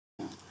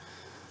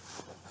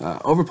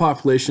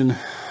Overpopulation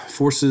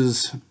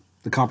forces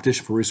the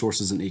competition for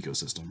resources in the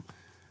ecosystem.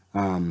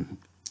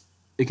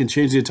 It can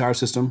change the entire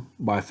system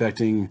by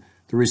affecting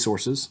the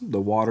resources, the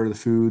water, the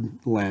food,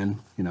 the land,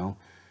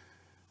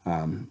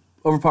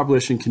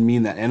 Overpopulation can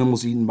mean that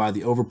animals eaten by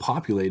the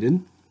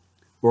overpopulated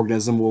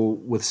organism will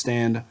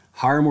withstand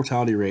higher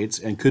mortality rates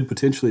and could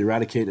potentially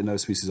eradicate another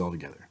species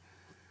altogether.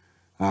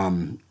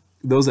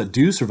 Those that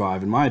do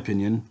survive, in my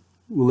opinion,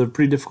 will live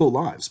pretty difficult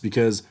lives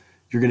because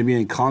you're going to be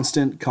in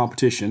constant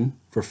competition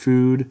for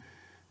food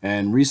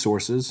and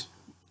resources.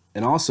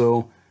 And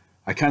also,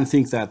 I kind of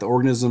think that the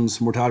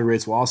organism's mortality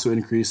rates will also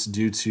increase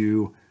due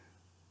to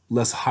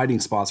less hiding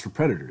spots for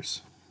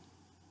predators.